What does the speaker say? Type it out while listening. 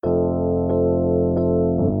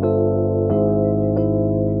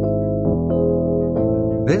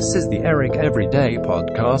This is the Eric Everyday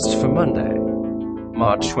podcast for Monday,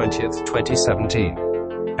 March 20th,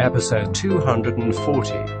 2017, episode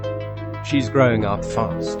 240. She's growing up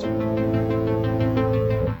fast.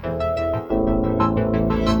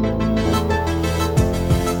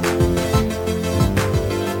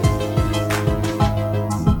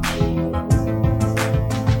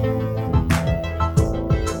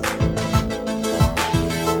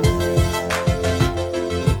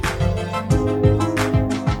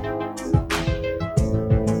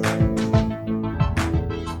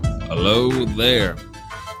 Hello there.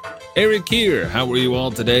 Eric here. How are you all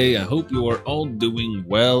today? I hope you are all doing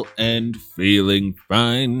well and feeling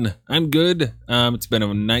fine. I'm good. It's been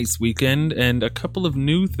a nice weekend and a couple of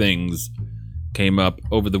new things came up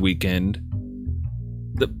over the weekend.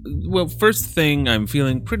 First thing I'm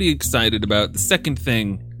feeling pretty excited about. The second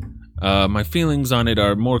thing, my feelings on it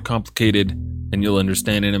are more complicated and you'll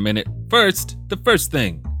understand in a minute. First, the first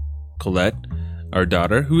thing. Colette, our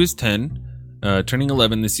daughter, who is 10, turning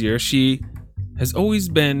 11 this year, she has always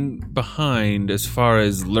been behind as far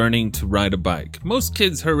as learning to ride a bike. Most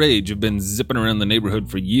kids her age have been zipping around the neighborhood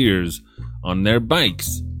for years on their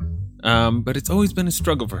bikes. But it's always been a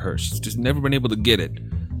struggle for her. She's just never been able to get it.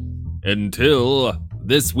 Until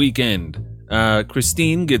this weekend.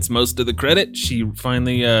 Christine gets most of the credit. She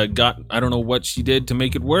finally I don't know what she did to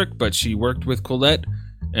make it work, but she worked with Colette.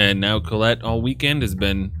 And now Colette all weekend has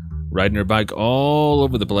been riding her bike all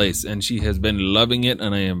over the place, and she has been loving it,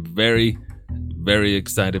 and I am very, very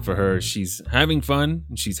excited for her. She's having fun,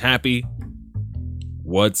 and she's happy.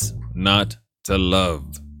 What's not to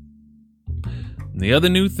love? And the other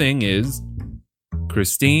new thing is,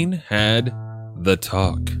 Christine had the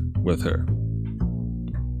talk with her.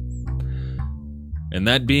 And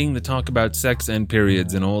that being the talk about sex and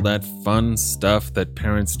periods and all that fun stuff that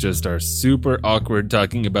parents just are super awkward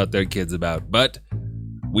talking about their kids about. But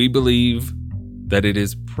we believe that it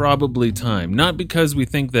is probably time. Not because we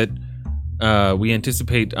think that we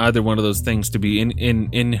anticipate either one of those things to be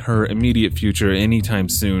in her immediate future anytime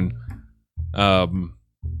soon. But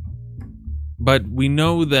we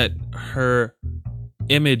know that her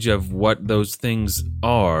image of what those things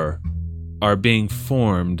are being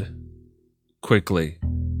formed quickly,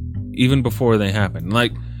 even before they happen.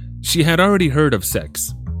 Like, she had already heard of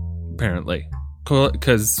sex, apparently,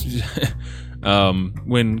 because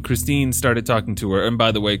when Christine started talking to her, and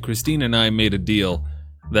by the way, Christine and I made a deal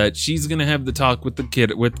that she's gonna have the talk with the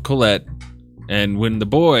kid, with Colette, and when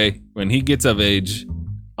he gets of age,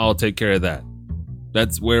 I'll take care of that.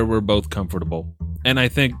 That's where we're both comfortable. And I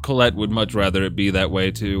think Colette would much rather it be that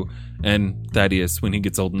way too, and Thaddeus, when he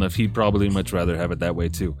gets old enough, he'd probably much rather have it that way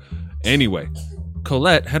too. Anyway,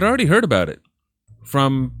 Colette had already heard about it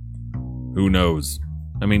from who knows?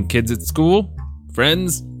 I mean, kids at school,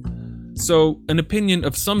 friends. So an opinion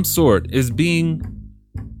of some sort is being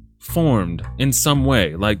formed in some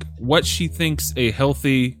way, like what she thinks a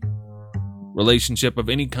healthy relationship of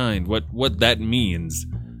any kind, what that means.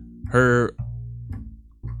 Her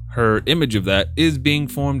image of that is being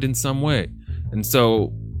formed in some way. And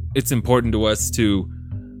so it's important to us to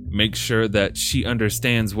make sure that she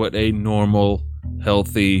understands what a normal,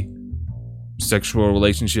 healthy sexual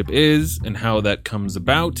relationship is and how that comes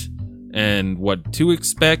about and what to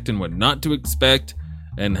expect and what not to expect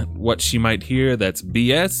and what she might hear that's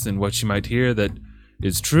BS and what she might hear that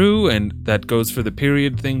is true, and that goes for the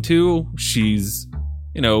period thing too. She's,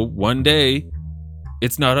 one day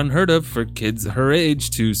it's not unheard of for kids her age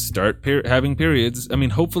to start having periods. I mean,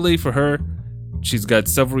 hopefully for her, she's got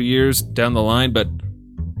several years down the line, but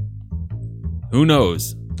who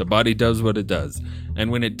knows? The body does what it does.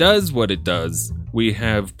 And when it does what it does, we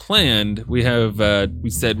said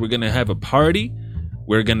we're going to have a party.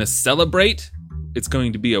 We're going to celebrate. It's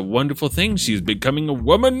going to be a wonderful thing. She's becoming a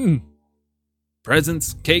woman.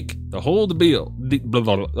 Presents, cake, the whole deal.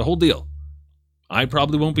 The whole deal. I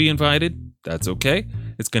probably won't be invited. That's okay.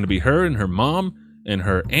 It's going to be her and her mom and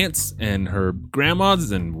her aunts and her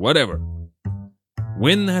grandmas and whatever.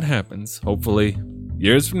 When that happens, hopefully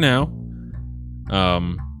years from now,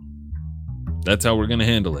 that's how we're going to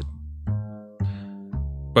handle it.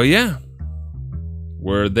 But yeah,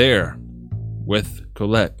 we're there with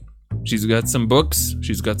Colette. She's got some books,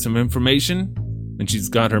 she's got some information, and she's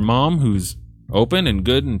got her mom who's open and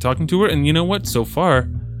good and talking to her. And you know what? So far,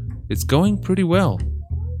 it's going pretty well.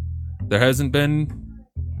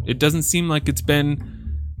 It doesn't seem like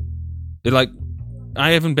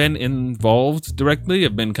I haven't been involved directly.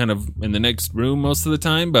 I've been kind of in the next room most of the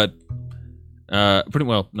time, but pretty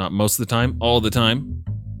well, not most of the time, all the time.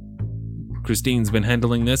 Christine's been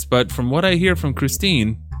handling this, but from what I hear from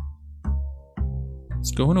Christine, it's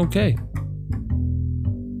going okay.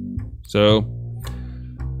 So,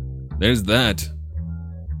 there's that.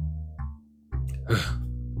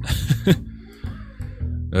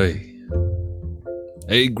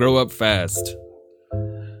 Hey, grow up fast.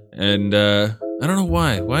 And, I don't know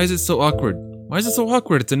why. Why is it so awkward? Why is it so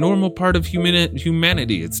awkward? It's a normal part of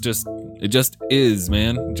humanity. It just is,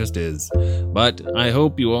 man. It just is. But I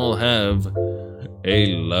hope you all have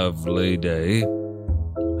a lovely day.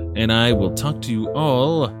 And I will talk to you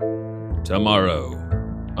all tomorrow.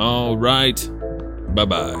 All right.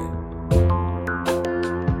 Bye-bye.